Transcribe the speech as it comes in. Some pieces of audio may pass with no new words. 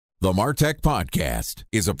The MarTech Podcast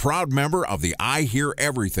is a proud member of the I Hear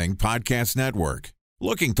Everything Podcast Network.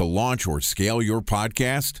 Looking to launch or scale your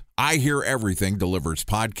podcast? I Hear Everything delivers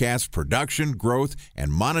podcast production, growth,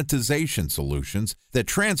 and monetization solutions that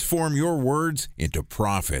transform your words into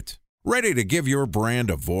profit. Ready to give your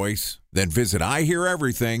brand a voice? Then visit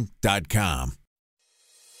iheareverything.com.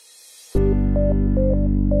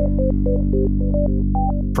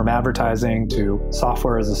 From advertising to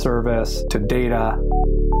software as a service to data.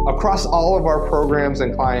 Across all of our programs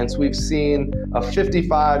and clients, we've seen a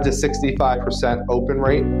 55 to 65% open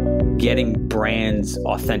rate. Getting brands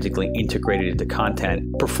authentically integrated into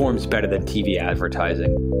content performs better than TV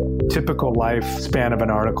advertising. Typical lifespan of an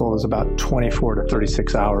article is about 24 to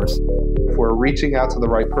 36 hours. If we're reaching out to the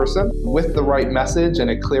right person with the right message and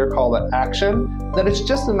a clear call to action, then it's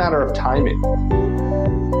just a matter of timing.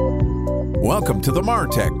 Welcome to the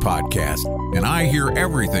MarTech Podcast, an I Hear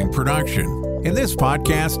Everything production. In this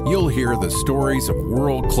podcast, you'll hear the stories of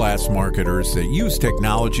world-class marketers that use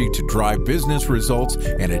technology to drive business results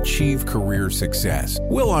and achieve career success.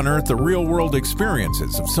 We'll unearth the real-world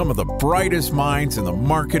experiences of some of the brightest minds in the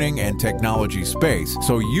marketing and technology space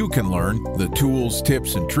so you can learn the tools,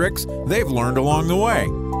 tips, and tricks they've learned along the way.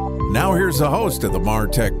 Now here's the host of the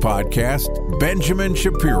MarTech Podcast, Benjamin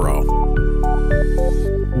Shapiro.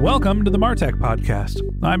 Welcome to the MarTech Podcast.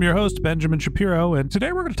 I'm your host, Benjamin Shapiro, and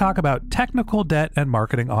today we're going to talk about technical debt and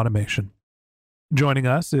marketing automation. Joining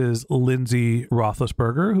us is Lindsay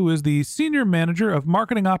Rothlisberger, who is the Senior Manager of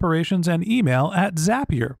Marketing Operations and Email at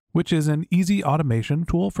Zapier, which is an easy automation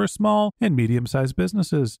tool for small and medium-sized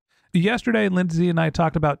businesses. Yesterday, Lindsay and I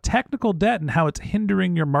talked about technical debt and how it's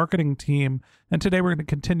hindering your marketing team, and today we're going to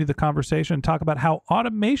continue the conversation and talk about how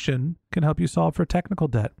automation can help you solve for technical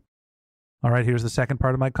debt. All right, here's the second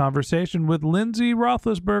part of my conversation with Lindsay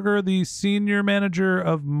Rothlisberger, the Senior Manager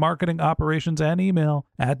of Marketing Operations and Email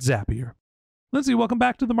at Zapier. Lindsay, welcome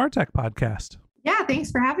back to the MarTech Podcast. Yeah, thanks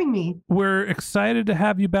for having me. We're excited to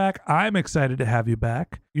have you back. I'm excited to have you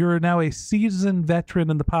back. You're now a seasoned veteran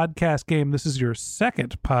in the podcast game. This is your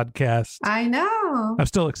second podcast. I know. I'm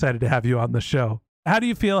still excited to have you on the show. How do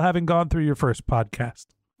you feel having gone through your first podcast?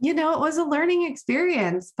 You know, it was a learning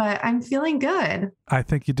experience, but I'm feeling good. I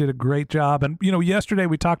think you did a great job. And, yesterday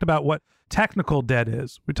we talked about what technical debt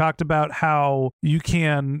is. We talked about how you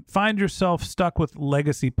can find yourself stuck with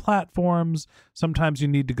legacy platforms. Sometimes you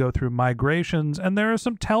need to go through migrations. And there are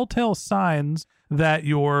some telltale signs that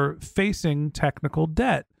you're facing technical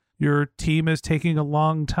debt. Your team is taking a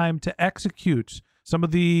long time to execute. Some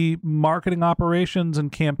of the marketing operations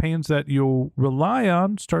and campaigns that you rely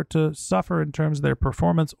on start to suffer in terms of their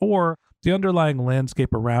performance, or the underlying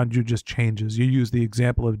landscape around you just changes. You use the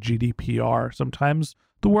example of GDPR. Sometimes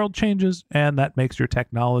the world changes, and that makes your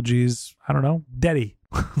technologies, debty.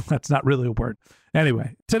 That's not really a word.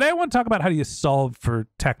 Anyway, today I want to talk about how do you solve for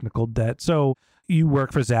technical debt. So you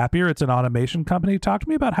work for Zapier. It's an automation company. Talk to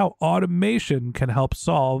me about how automation can help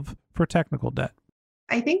solve for technical debt.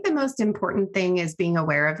 I think the most important thing is being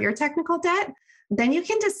aware of your technical debt. Then you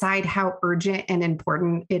can decide how urgent and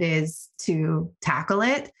important it is to tackle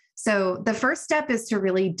it. So the first step is to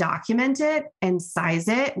really document it and size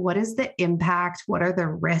it. What is the impact? What are the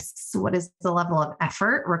risks? What is the level of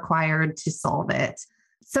effort required to solve it?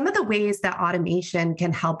 Some of the ways that automation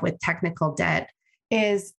can help with technical debt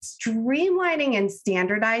is streamlining and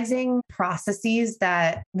standardizing processes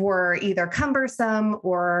that were either cumbersome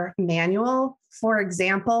or manual. For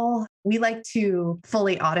example, we like to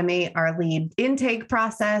fully automate our lead intake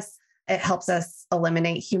process. It helps us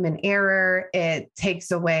eliminate human error. It takes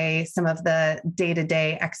away some of the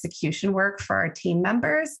day-to-day execution work for our team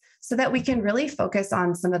members so that we can really focus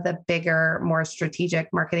on some of the bigger, more strategic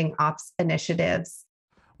marketing ops initiatives.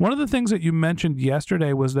 One of the things that you mentioned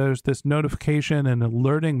yesterday was there's this notification and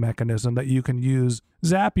alerting mechanism that you can use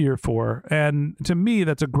Zapier for. And to me,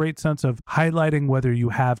 that's a great sense of highlighting whether you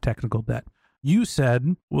have technical debt. You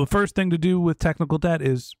said, well, the first thing to do with technical debt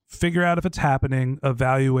is figure out if it's happening,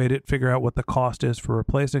 evaluate it, figure out what the cost is for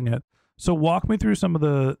replacing it. So walk me through some of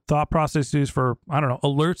the thought processes for,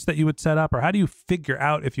 alerts that you would set up, or how do you figure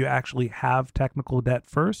out if you actually have technical debt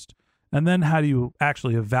first? And then how do you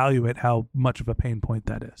actually evaluate how much of a pain point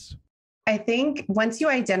that is? I think once you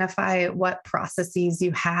identify what processes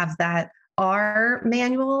you have that are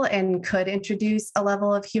manual and could introduce a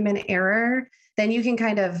level of human error, then you can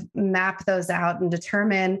kind of map those out and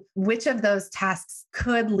determine which of those tasks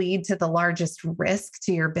could lead to the largest risk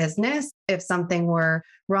to your business if something were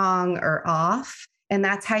wrong or off. And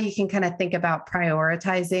that's how you can kind of think about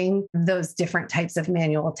prioritizing those different types of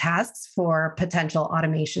manual tasks for potential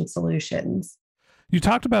automation solutions. You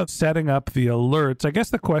talked about setting up the alerts. I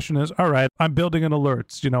guess the question is, all right, I'm building an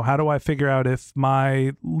alerts. How do I figure out if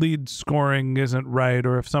my lead scoring isn't right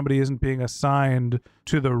or if somebody isn't being assigned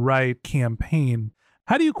to the right campaign?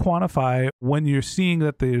 How do you quantify when you're seeing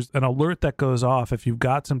that there's an alert that goes off if you've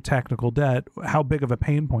got some technical debt, how big of a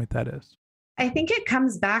pain point that is? I think it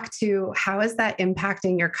comes back to how is that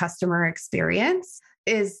impacting your customer experience?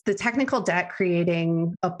 Is the technical debt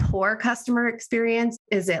creating a poor customer experience?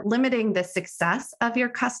 Is it limiting the success of your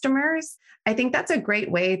customers? I think that's a great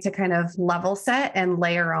way to kind of level set and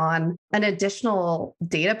layer on an additional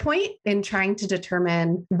data point in trying to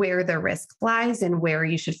determine where the risk lies and where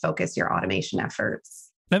you should focus your automation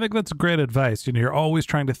efforts. I think that's great advice. You're always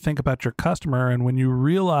trying to think about your customer. And when you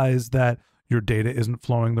realize that your data isn't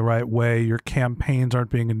flowing the right way, your campaigns aren't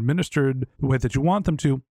being administered the way that you want them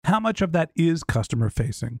to, how much of that is customer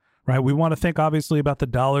facing, right? We want to think obviously about the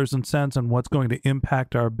dollars and cents and what's going to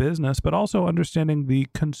impact our business, but also understanding the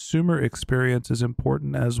consumer experience is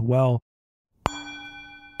important as well.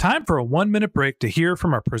 Time for a 1-minute break to hear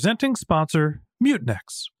from our presenting sponsor,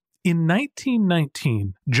 Mutinex. In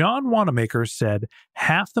 1919, John Wanamaker said,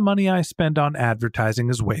 "Half the money I spend on advertising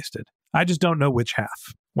is wasted. I just don't know which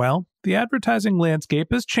half." Well, the advertising landscape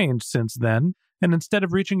has changed since then, and instead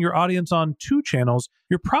of reaching your audience on 2 channels,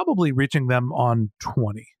 you're probably reaching them on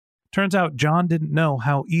 20. Turns out John didn't know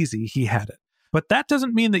how easy he had it. But that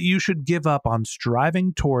doesn't mean that you should give up on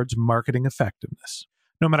striving towards marketing effectiveness.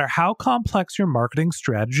 No matter how complex your marketing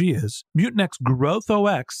strategy is, Mutinex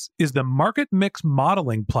GrowthOS is the market mix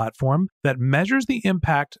modeling platform that measures the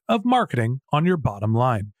impact of marketing on your bottom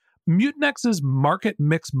line. Mutinex's market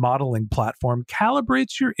mix modeling platform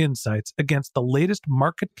calibrates your insights against the latest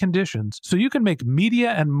market conditions so you can make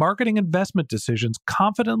media and marketing investment decisions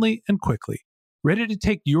confidently and quickly. Ready to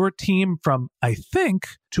take your team from I think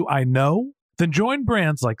to I know? Then join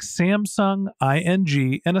brands like Samsung,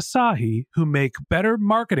 ING, and Asahi who make better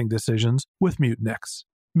marketing decisions with Mutinex.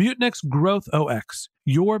 Mutinex GrowthOS.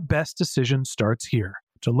 Your best decision starts here.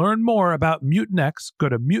 To learn more about Mutinex, go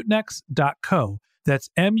to mutinex.co.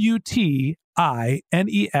 That's MUTINEX.co.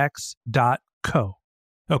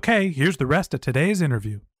 Okay, here's the rest of today's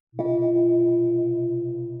interview.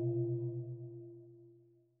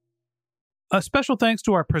 A special thanks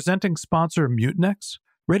to our presenting sponsor, Mutinex.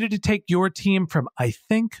 Ready to take your team from I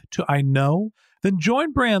think to I know? Then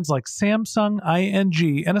join brands like Samsung,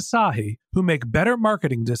 ING, and Asahi who make better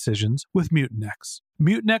marketing decisions with Mutinex.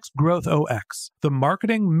 Mutinex GrowthOS, the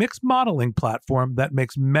marketing mix modeling platform that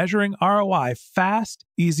makes measuring ROI fast,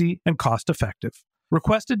 easy, and cost-effective.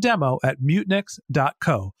 Request a demo at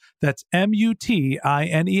mutinex.co. That's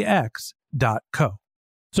MUTINEX.co.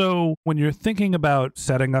 So when you're thinking about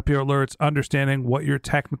setting up your alerts, understanding what your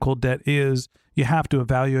technical debt is, you have to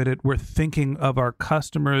evaluate it. We're thinking of our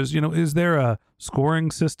customers. Is there a scoring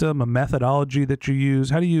system, a methodology that you use?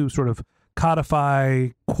 How do you sort of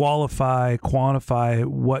codify, qualify, quantify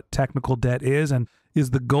what technical debt is? And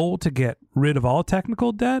is the goal to get rid of all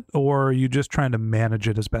technical debt, or are you just trying to manage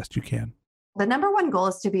it as best you can? The number one goal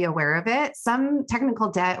is to be aware of it. Some technical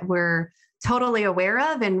debt we're totally aware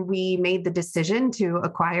of, and we made the decision to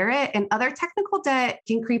acquire it. And other technical debt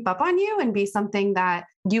can creep up on you and be something that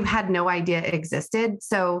you had no idea existed.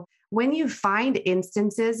 So when you find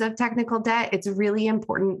instances of technical debt, it's really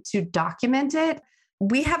important to document it.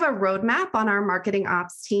 We have a roadmap on our marketing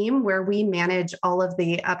ops team where we manage all of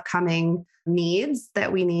the upcoming needs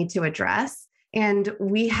that we need to address. And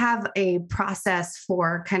we have a process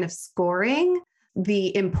for kind of scoring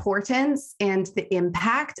the importance and the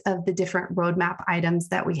impact of the different roadmap items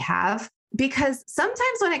that we have. Because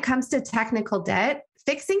sometimes when it comes to technical debt,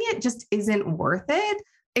 fixing it just isn't worth it.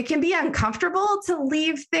 It can be uncomfortable to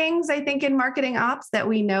leave things, I think, in marketing ops that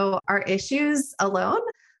we know are issues alone.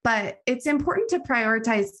 But it's important to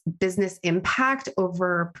prioritize business impact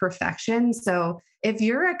over perfection. So if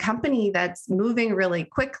you're a company that's moving really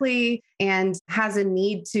quickly and has a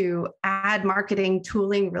need to add marketing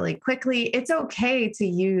tooling really quickly, it's okay to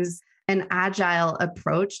use an agile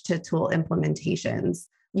approach to tool implementations.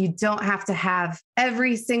 You don't have to have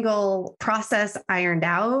every single process ironed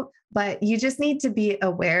out, but you just need to be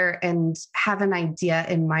aware and have an idea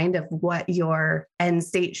in mind of what your end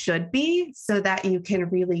state should be so that you can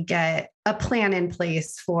really get a plan in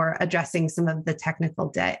place for addressing some of the technical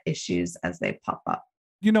debt issues as they pop up.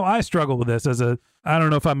 I struggle with this I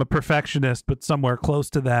don't know if I'm a perfectionist, but somewhere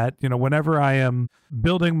close to that. Whenever I am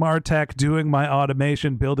building MarTech, doing my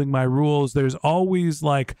automation, building my rules, there's always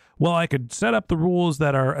I could set up the rules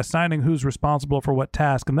that are assigning who's responsible for what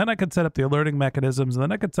task, and then I could set up the alerting mechanisms, and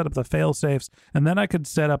then I could set up the fail safes, and then I could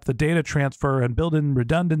set up the data transfer and build in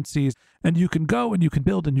redundancies, and you can go and you can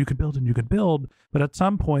build and you can build and you can build, but at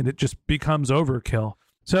some point it just becomes overkill.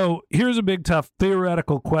 So here's a big, tough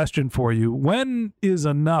theoretical question for you. When is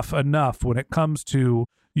enough when it comes to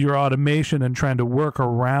your automation and trying to work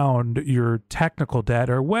around your technical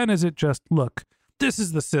debt? Or when is it just, look, this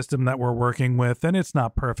is the system that we're working with and it's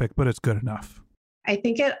not perfect, but it's good enough? I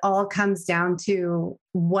think it all comes down to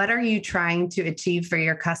what are you trying to achieve for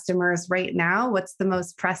your customers right now? What's the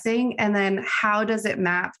most pressing? And then how does it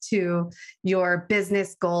map to your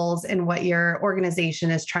business goals and what your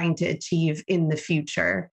organization is trying to achieve in the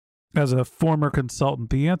future? As a former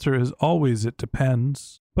consultant, the answer is always it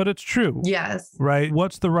depends, but it's true. Yes. Right?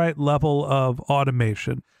 What's the right level of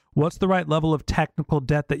automation? What's the right level of technical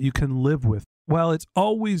debt that you can live with? Well, it's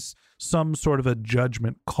always some sort of a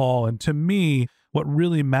judgment call. And to me, what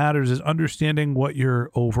really matters is understanding what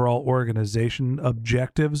your overall organization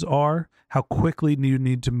objectives are, how quickly you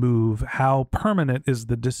need to move, how permanent is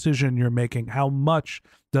the decision you're making, how much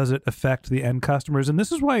does it affect the end customers. And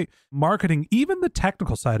this is why marketing, even the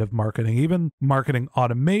technical side of marketing, even marketing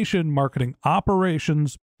automation, marketing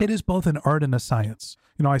operations, it is both an art and a science.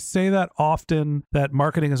 I say that often, that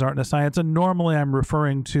marketing is art and a science, and normally I'm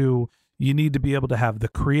referring to you need to be able to have the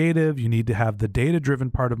creative, you need to have the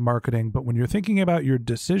data-driven part of marketing. But when you're thinking about your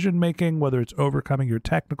decision-making, whether it's overcoming your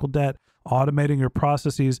technical debt, automating your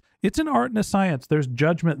processes, it's an art and a science. There's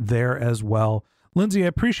judgment there as well. Lindsay, I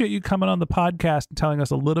appreciate you coming on the podcast and telling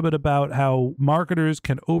us a little bit about how marketers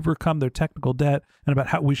can overcome their technical debt and about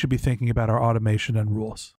how we should be thinking about our automation and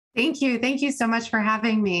rules. Thank you. Thank you so much for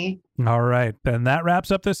having me. All right. And that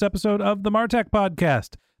wraps up this episode of the MarTech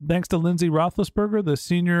Podcast. Thanks to Lindsay Rothlisberger, the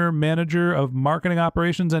Senior Manager of Marketing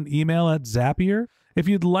Operations and Email at Zapier. If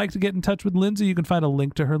you'd like to get in touch with Lindsay, you can find a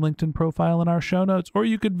link to her LinkedIn profile in our show notes, or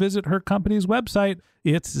you could visit her company's website.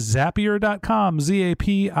 It's Zapier.com,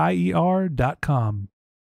 Zapier.com.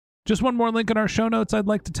 Just one more link in our show notes I'd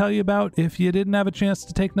like to tell you about. If you didn't have a chance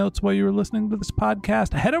to take notes while you were listening to this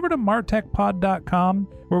podcast, head over to martechpod.com,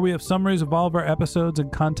 where we have summaries of all of our episodes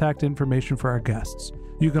and contact information for our guests.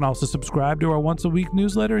 You can also subscribe to our once-a-week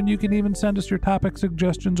newsletter, and you can even send us your topic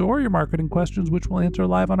suggestions or your marketing questions, which we'll answer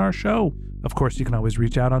live on our show. Of course, you can always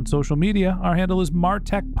reach out on social media. Our handle is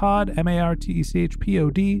MarTechPod,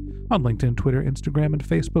 MarTechPod, on LinkedIn, Twitter, Instagram, and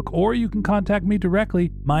Facebook, or you can contact me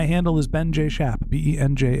directly. My handle is Ben J. Shap,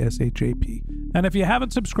 BenJShap. And if you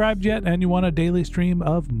haven't subscribed yet and you want a daily stream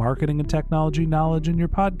of marketing and technology knowledge in your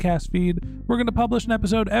podcast feed, we're going to publish an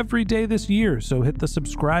episode every day this year, so hit the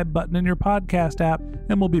subscribe button in your podcast app,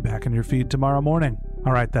 and we'll be back in your feed tomorrow morning.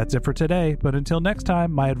 All right, that's it for today, but until next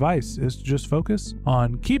time, my advice is to just focus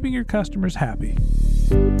on keeping your customers happy.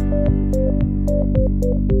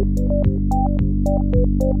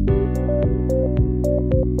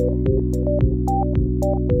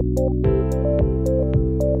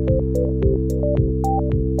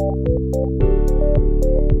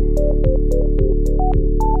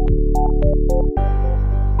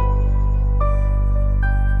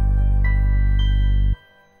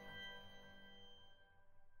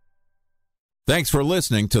 Thanks for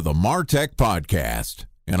listening to the MarTech Podcast,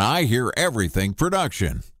 and I Hear Everything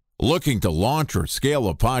production. Looking to launch or scale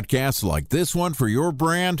a podcast like this one for your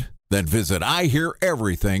brand? Then visit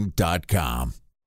iheareverything.com.